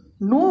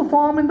 No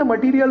form in the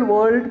material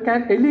world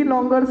can any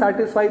longer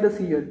satisfy the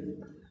seer.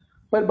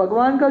 पर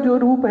भगवान का जो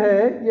रूप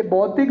है ये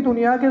भौतिक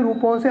दुनिया के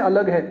रूपों से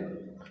अलग है,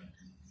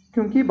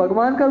 क्योंकि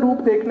भगवान का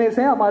रूप देखने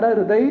से हमारा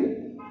हृदय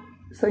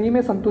सही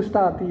में संतुष्टता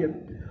आती है।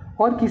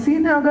 और किसी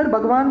ने अगर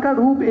भगवान का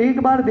रूप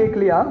एक बार देख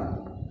लिया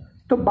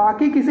तो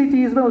बाकी किसी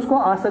चीज़ में उसको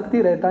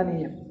आसक्ति रहता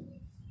नहीं है।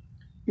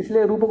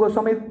 इसलिए रूप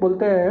गोस्वामी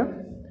बोलते हैं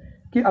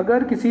कि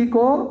अगर किसी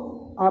को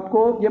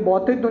आपको ये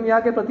भौतिक दुनिया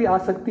के प्रति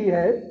आसक्ति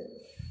है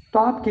तो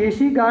आप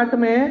केशी घाट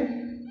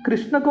में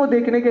कृष्ण को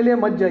देखने के लिए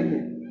मत जाइए,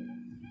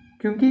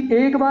 क्योंकि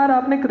एक बार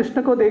आपने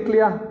कृष्ण को देख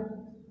लिया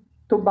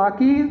तो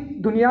बाकी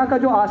दुनिया का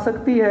जो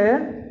आसक्ति है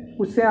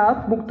उससे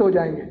आप मुक्त हो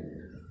जाएंगे।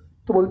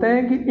 तो बोलते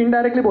हैं कि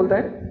इनडायरेक्टली बोलता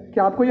है कि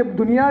आपको ये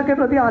दुनिया के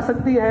प्रति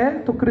आसक्ति है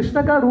तो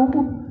कृष्ण का रूप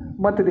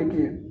मत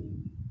देखिए।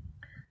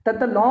 That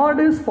the Lord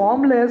is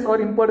formless or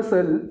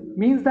impersonal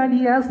means that he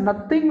has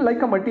nothing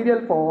like a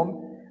material form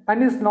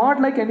and is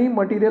not like any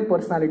material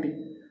personality.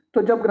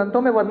 तो जब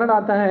ग्रंथों में वर्णन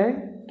आता है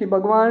कि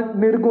भगवान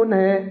निर्गुण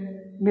है,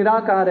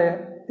 निराकार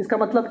है, इसका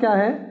मतलब क्या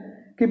है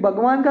कि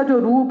भगवान का जो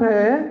रूप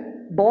है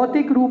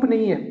भौतिक रूप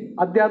नहीं है,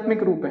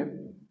 आध्यात्मिक रूप है।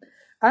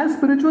 As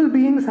spiritual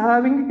beings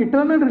having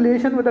eternal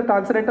relation with the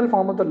transcendental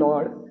form of the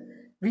Lord,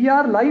 we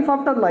are life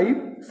after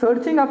life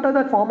searching after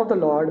that form of the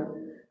Lord,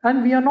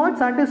 and we are not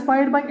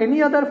satisfied by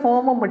any other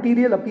form of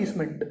material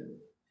appeasement.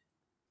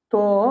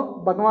 तो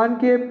भगवान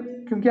के,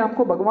 क्योंकि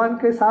हमको भगवान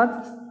के साथ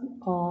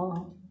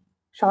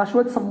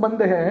शाश्वत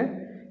संबंध है,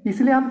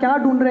 इसलिए हम क्या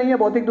ढूंढ रहे हैं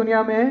भौतिक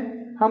दुनिया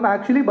में, हम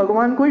एक्चुअली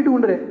भगवान को ही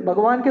ढूंढ रहे हैं,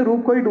 भगवान के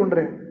रूप को ही ढूंढ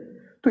रहे हैं।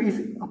 तो इस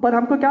पर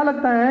हमको क्या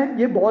लगता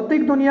है ये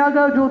भौतिक दुनिया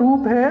का जो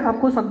रूप है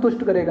हमको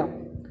संतुष्ट करेगा,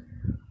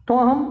 तो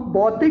हम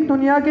भौतिक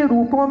दुनिया के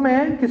रूपों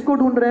में किसको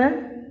ढूंढ रहे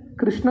हैं,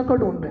 कृष्ण को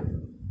ढूंढ रहे हैं।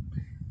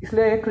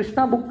 इसलिए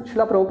कृष्णा बुक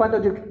श्रील प्रभुपाद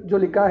ने जो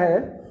लिखा है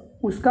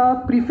उसका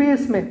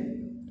प्रीफेस में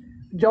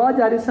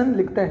जॉर्ज हैरिसन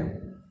लिखते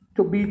हैं,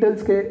 जो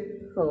बीटल्स के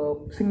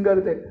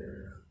सिंगर थे,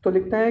 तो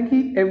लिखते हैं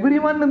कि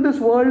everyone in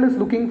this world is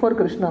looking for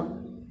Krishna.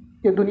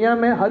 ये दुनिया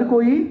में हर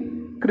कोई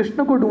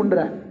कृष्ण को ढूंढ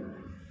रहा है।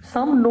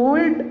 Some know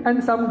it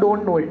and some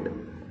don't know it.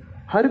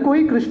 हर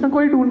कोई कृष्ण को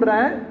ही ढूंढ रहा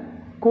है,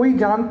 कोई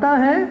जानता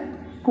है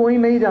कोई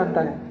नहीं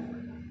जानता है।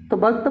 तो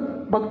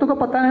भक्तों को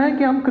पता है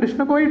कि हम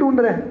कृष्ण को ही ढूंढ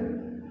रहे हैं,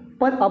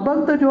 पर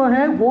अभक्त जो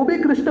है वो भी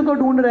कृष्ण को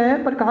ढूंढ रहे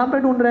हैं, पर कहाँ पे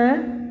ढूंढ रहे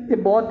हैं, ये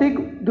भौतिक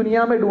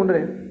दुनिया में ढूंढ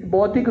रहे हैं,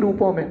 भौतिक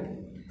रूपों में।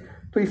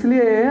 तो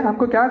इसलिए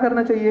हमको क्या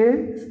करना चाहिए,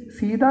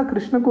 सीधा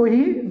कृष्ण को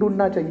ही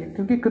ढूंढना चाहिए,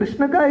 क्योंकि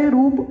कृष्ण का ही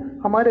रूप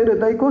हमारे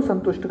हृदय को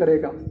संतुष्ट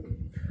करेगा।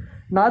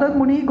 Narad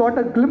Muni got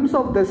a glimpse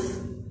of this,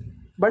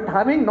 but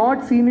having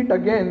not seen it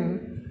again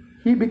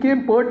he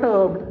became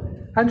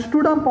perturbed and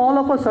stood up all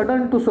of a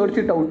sudden to search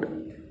it out.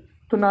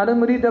 तो नारद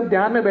मुनि जब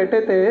ध्यान में बैठे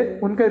थे,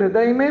 उनके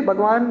हृदय में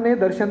भगवान ने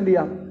दर्शन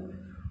दिया।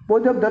 वो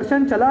जब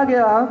दर्शन चला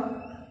गया,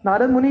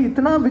 नारद मुनि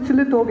इतना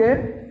विचलित हो गए,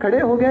 खड़े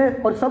हो गए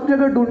और सब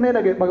जगह ढूंढने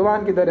लगे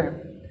भगवान किधर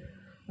है।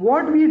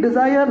 What we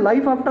desire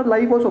life after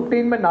life was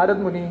obtained by Narad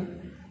Muni,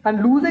 and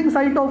losing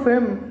sight of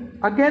him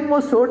again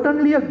was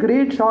certainly a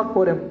great shock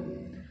for him.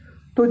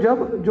 तो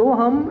जब जो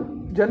हम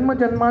जन्म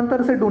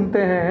जन्मांतर से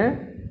ढूंढते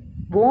हैं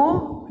वो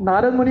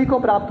नारद मुनि को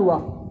प्राप्त हुआ,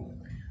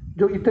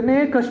 जो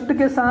इतने कष्ट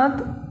के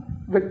साथ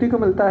व्यक्ति को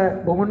मिलता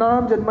है,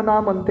 बहुनाम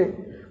जन्मनाम अंते,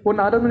 वो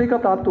नारद मुनि का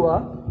प्राप्त हुआ।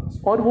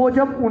 और वो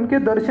जब उनके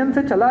दर्शन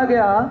से चला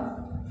गया,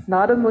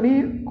 नारद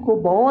मुनि को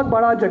बहुत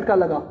बड़ा झटका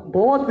लगा,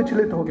 बहुत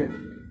विचलित हो गए।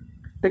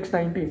 टेक्स्ट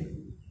 19,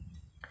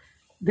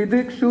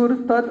 दिदिक्षुर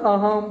तत्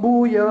अहम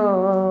भूय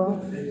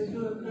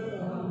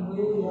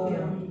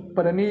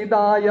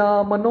परनिदाय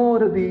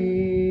मनोहृदि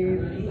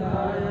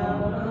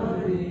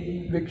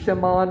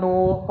वीक्षमानो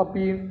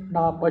अपि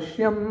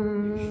नापश्यम्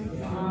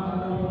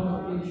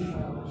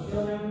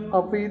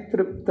अपि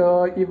तृप्त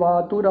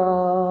इवातुरा।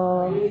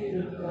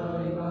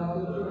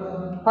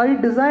 I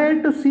desired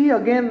to see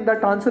again the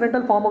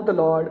transcendental form of the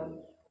Lord,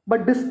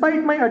 but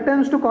despite my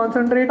attempts to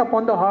concentrate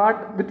upon the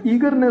heart with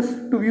eagerness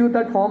to view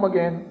that form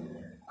again,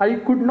 I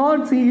could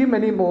not see him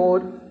anymore,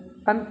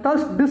 and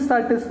thus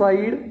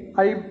dissatisfied,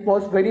 I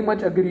was very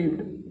much aggrieved.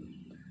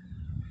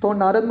 तो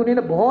नारद मुनि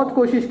ने बहुत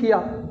कोशिश किया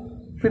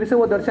फिर से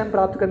वो दर्शन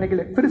प्राप्त करने के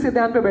लिए, फिर से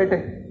ध्यान पे बैठे,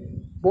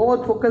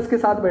 बहुत फोकस के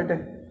साथ बैठे,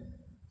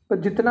 पर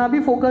जितना भी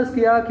फोकस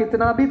किया,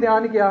 कितना भी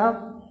ध्यान किया,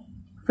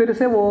 फिर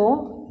से वो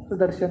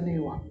दर्शन नहीं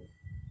हुआ।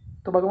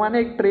 तो भगवान ने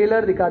एक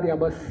ट्रेलर दिखा दिया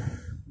बस।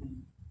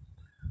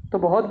 तो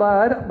बहुत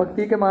बार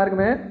भक्ति के मार्ग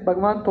में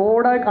भगवान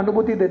थोड़ा एक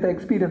अनुभूति देता है,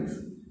 एक्सपीरियंस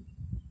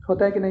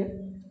होता है कि नहीं।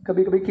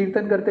 कभी कभी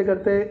कीर्तन करते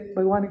करते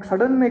भगवान एक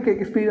सडन में एक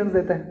एक्सपीरियंस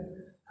देते हैं,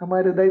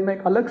 हमारे हृदय में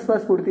एक अलग सा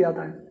स्फूर्ति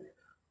आता है,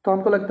 तो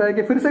हमको लगता है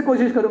कि फिर से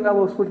कोशिश करूँगा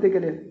वो स्फूर्ति के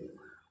लिए,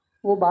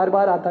 वो बार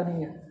बार आता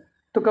नहीं है।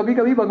 तो कभी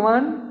कभी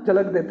भगवान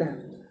झलक देते हैं।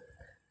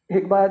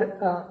 एक बार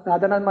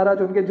राधानाथ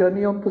महाराज उनके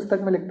जर्नी होम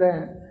पुस्तक में लिखते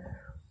हैं,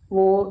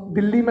 वो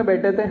दिल्ली में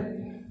बैठे थे,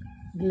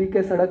 दिल्ली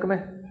के सड़क में,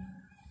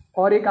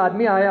 और एक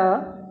आदमी आया,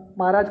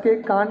 महाराज के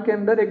कान के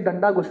अंदर एक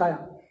डंडा घुसाया,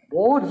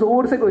 बहुत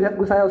ज़ोर से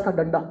घुसाया उसने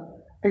डंडा,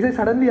 ऐसे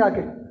सडनली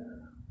आके,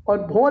 और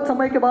बहुत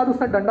समय के बाद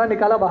उसने डंडा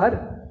निकाला बाहर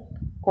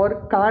और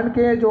कान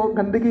के जो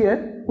गंदगी है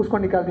उसको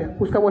निकाल दिया।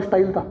 उसका वो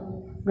स्टाइल था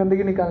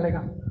गंदगी निकालने का,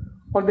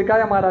 और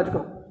दिखाया महाराज को।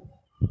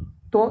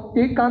 तो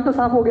एक कान तो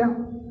साफ हो गया,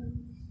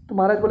 तो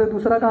महाराज बोले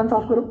दूसरा कान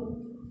साफ करो।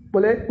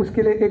 बोले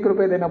उसके लिए 1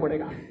 रुपये देना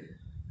पड़ेगा,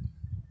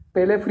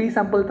 पहले फ्री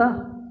सैंपल था,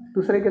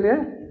 दूसरे के लिए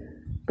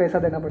पैसा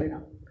देना पड़ेगा।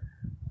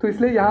 तो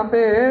इसलिए यहाँ पे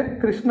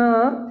कृष्ण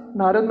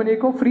नारद मुनि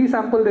को फ्री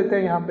सैंपल देते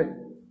हैं यहाँ पे,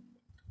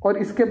 और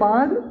इसके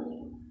बाद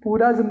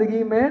पूरा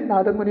जिंदगी में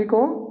नारद मुनि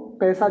को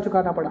पैसा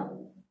चुकाना पड़ा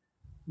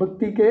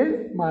भक्ति के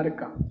मार्ग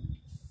का।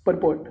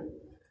 Purport,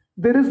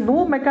 there is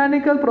no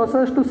mechanical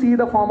process to see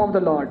the form of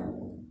the lord,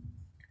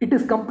 it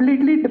is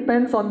completely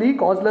depends on the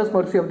causeless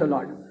mercy of the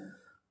lord.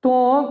 तो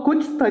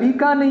कुछ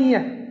तरीका नहीं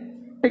है,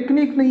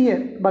 टेक्निक नहीं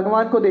है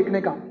भगवान को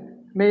देखने का,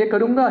 मैं ये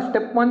करूँगा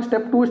स्टेप 1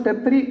 स्टेप 2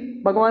 स्टेप 3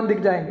 भगवान दिख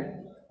जाएंगे,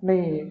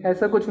 नहीं,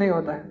 ऐसा कुछ नहीं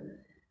होता है।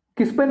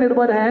 किस पे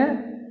निर्भर है?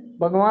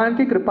 भगवान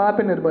की कृपा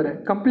पे निर्भर है।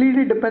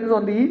 Completely depends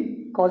on the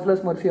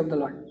causeless mercy of the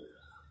lord.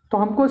 तो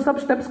हमको सब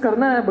स्टेप्स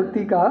करना है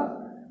भक्ति का,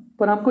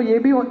 पर हमको ये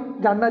भी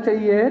जानना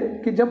चाहिए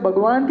कि जब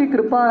भगवान की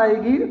कृपा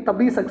आएगी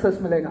तभी सक्सेस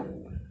मिलेगा,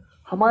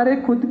 हमारे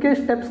खुद के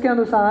स्टेप्स के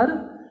अनुसार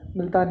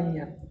मिलता नहीं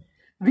है।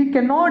 We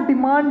can not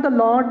demand the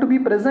lord to be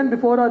present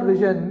before our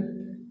vision,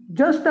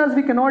 just as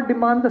we can not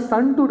demand the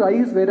sun to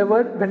rise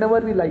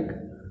whenever we like.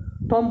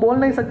 तो हम बोल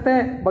नहीं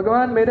सकते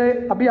भगवान मेरे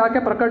अभी आके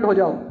प्रकट हो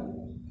जाओ,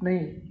 नहीं,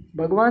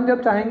 भगवान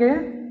जब चाहेंगे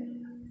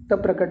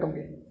तब प्रकट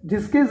होंगे,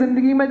 जिसके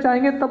ज़िंदगी में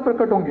चाहेंगे तब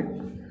प्रकट होंगे।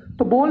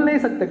 तो बोल नहीं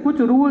सकते,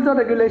 कुछ रूल्स और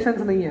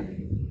रेगुलेशंस नहीं है।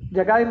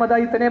 जगाई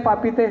मदाई इतने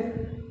पापी थे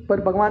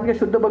पर भगवान के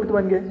शुद्ध भक्त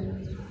बन गए।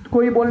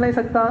 कोई बोल नहीं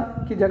सकता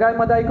कि जगाई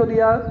मदाई को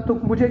दिया तो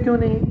मुझे क्यों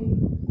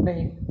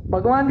नहीं,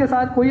 भगवान के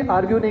साथ कोई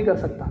आर्ग्यू नहीं कर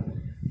सकता,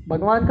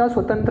 भगवान का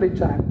स्वतंत्र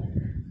इच्छा है।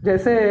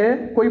 जैसे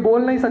कोई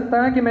बोल नहीं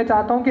सकता है कि मैं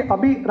चाहता हूँ कि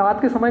अभी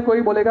रात के समय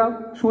कोई बोलेगा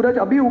सूरज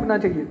अभी उगना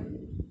चाहिए,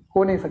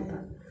 हो नहीं सकता।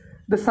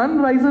 The sun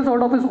rises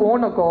out of his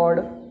own accord,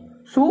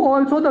 so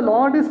also the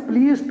lord is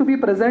please to be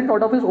present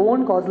out of his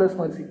own causeless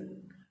mercy.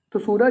 तो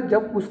सूरज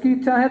जब उसकी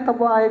इच्छा है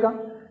तब वह आएगा,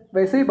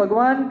 वैसे ही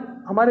भगवान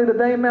हमारे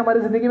हृदय में, हमारी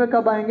ज़िंदगी में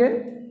कब आएंगे?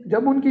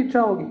 जब उनकी इच्छा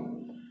होगी।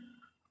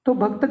 तो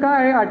भक्त का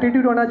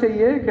एटीट्यूड होना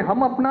चाहिए कि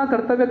हम अपना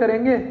कर्तव्य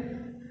करेंगे,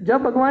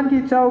 जब भगवान की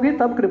इच्छा होगी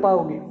तब कृपा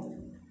होगी।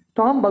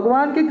 तो हम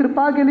भगवान की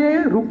कृपा के लिए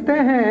रुकते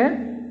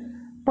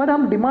हैं, पर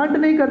हम डिमांड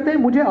नहीं करते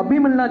मुझे अभी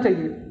मिलना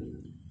चाहिए।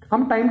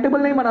 हम टाइम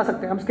टेबल नहीं बना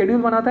सकते, हम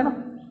स्केड्यूल बनाते हैं ना,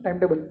 टाइम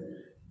टेबल,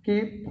 कि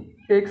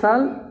 1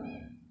 साल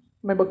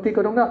मैं भक्ति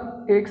करूँगा,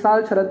 1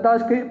 साल श्रद्धा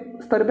के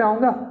स्तर पे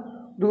आऊँगा,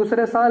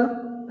 दूसरे साल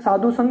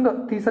साधु संग,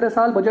 तीसरे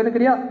साल भजन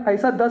क्रिया,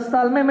 ऐसा 10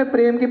 साल में मैं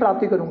प्रेम की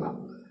प्राप्ति करूँगा।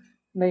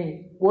 नहीं,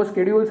 वो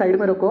स्केड्यूल साइड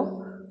में रखो,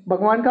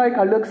 भगवान का एक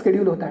अलग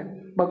स्केड्यूल होता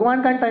है,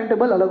 भगवान का टाइम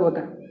टेबल अलग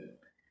होता है।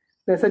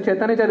 जैसे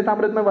चैतन्य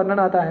चरितामृत में वर्णन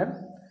आता है,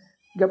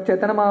 जब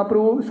चैतन्य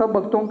महाप्रभु सब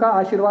भक्तों का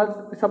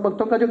आशीर्वाद, सब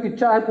भक्तों का जो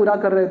इच्छा है पूरा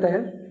कर रहे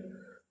थे,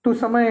 तो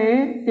समय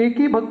एक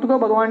ही भक्त को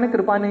भगवान ने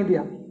कृपा नहीं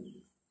दिया।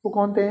 वो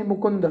कौन थे?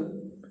 मुकुंद।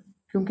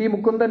 क्योंकि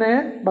मुकुंद ने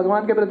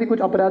भगवान के प्रति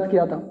कुछ अपराध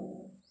किया था,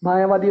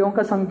 मायावादियों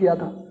का संग किया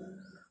था।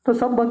 तो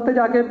सब भक्त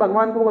जाके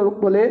भगवान को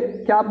बोले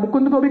क्या आप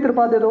मुकुंद को भी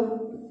कृपा दे दो।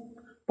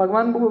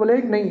 भगवान को बोले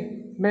नहीं,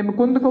 मैं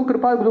मुकुंद को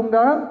कृपा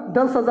दूंगा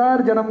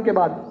 10,000 जन्म के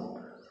बाद,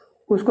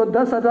 उसको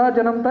 10,000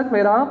 जन्म तक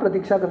मेरा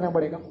प्रतीक्षा करना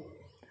पड़ेगा।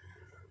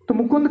 तो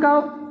मुकुंद का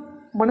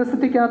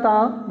मनस्थिति क्या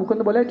था,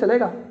 मुकुंद बोले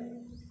चलेगा,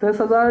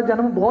 10,000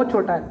 जन्म बहुत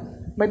छोटा है,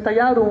 मैं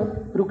तैयार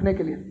हूँ रुकने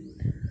के लिए।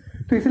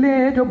 तो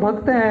इसलिए जो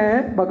भक्त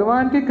है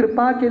भगवान की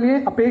कृपा के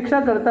लिए अपेक्षा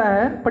करता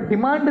है पर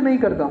डिमांड नहीं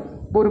करता,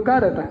 वो रुका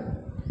रहता है।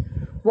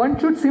 One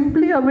should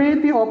simply await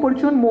the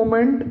opportune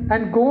moment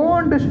and go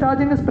on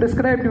discharging his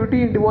prescribed duty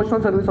in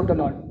devotional service of the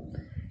Lord.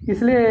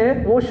 इसलिए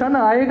वो क्षण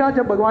आएगा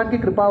जब भगवान की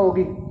कृपा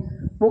होगी,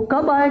 वो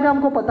कब आएगा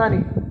हमको पता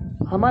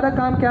नहीं। हमारा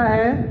काम क्या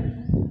है,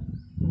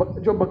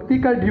 जो भक्ति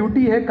का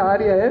ड्यूटी है,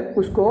 कार्य है,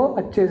 उसको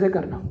अच्छे से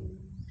करना,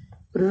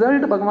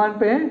 रिजल्ट भगवान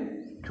पे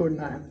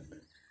छोड़ना है।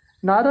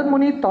 Narad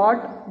Muni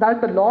thought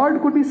that the Lord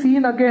could be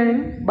seen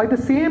again by the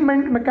same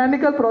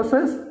mechanical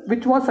process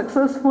which was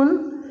successful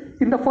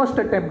in the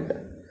first attempt.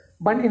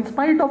 But in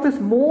spite of his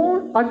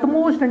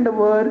utmost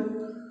endeavor,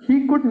 he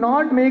could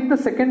not make the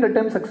second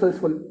attempt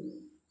successful.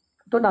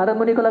 तो नारद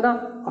मुनि को लगा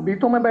अभी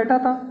तो मैं बैठा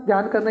था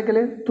ध्यान करने के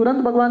लिए,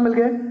 तुरंत भगवान मिल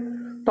गए,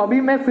 तो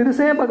अभी मैं फिर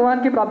से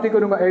भगवान की प्राप्ति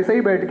करूंगा ऐसे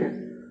ही बैठ के।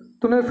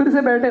 तूने फिर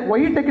से बैठे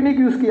वही टेक्निक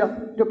यूज किया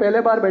जो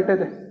पहले बार बैठे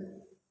थे,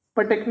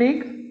 पर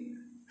टेक्निक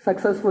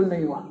सक्सेसफुल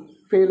नहीं हुआ,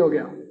 फेल हो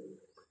गया।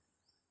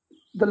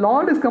 The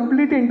lord is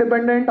completely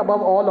independent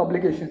above all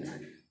obligations.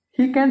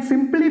 He can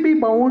simply be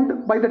bound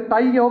by the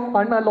tie of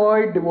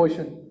unalloyed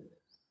devotion.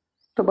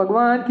 तो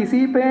भगवान किसी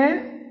पे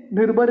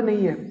निर्भर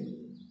नहीं है,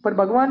 पर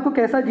भगवान को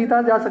कैसा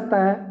जीता जा सकता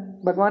है,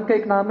 भगवान का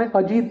एक नाम है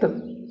अजीत,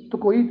 तो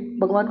कोई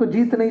भगवान को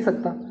जीत नहीं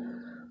सकता,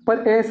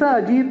 पर ऐसा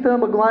अजीत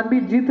भगवान भी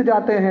जीत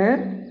जाते हैं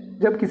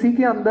जब किसी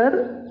के अंदर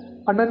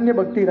अनन्य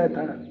भक्ति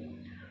रहता है।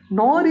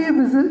 Nor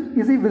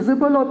is he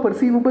visible or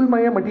perceivable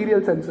by your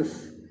material senses.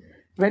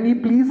 When he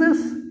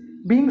pleases,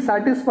 being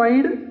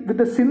satisfied with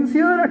the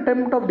sincere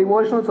attempt of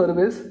devotional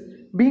service,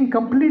 being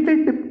completely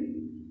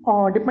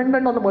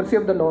dependent on the mercy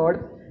of the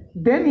Lord,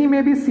 then he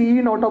may be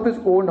seen out of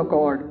his own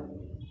accord.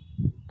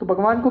 तो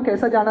भगवान को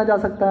कैसा जाना जा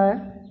सकता है,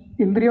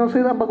 इंद्रियों से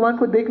हम भगवान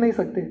को देख नहीं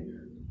सकते,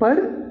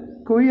 पर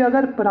कोई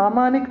अगर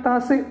प्रामाणिकता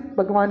से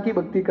भगवान की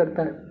भक्ति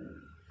करता है,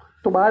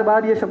 तो बार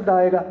बार ये शब्द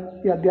आएगा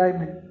ये अध्याय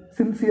में,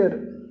 सिंसियर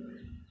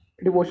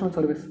डिवोशनल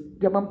सर्विस।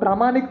 जब हम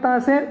प्रामाणिकता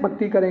से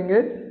भक्ति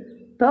करेंगे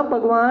तब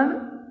भगवान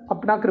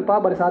अपना कृपा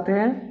बरसाते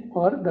हैं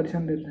और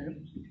दर्शन देते हैं।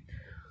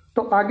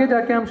 तो आगे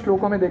जाके हम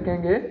श्लोकों में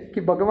देखेंगे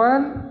कि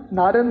भगवान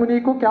नारद मुनि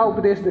को क्या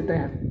उपदेश देते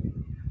हैं,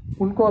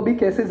 उनको अभी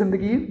कैसे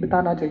जिंदगी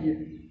बिताना चाहिए,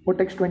 वो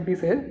टेक्स्ट 20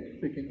 से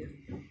देखेंगे।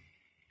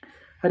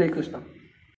 हरे कृष्ण।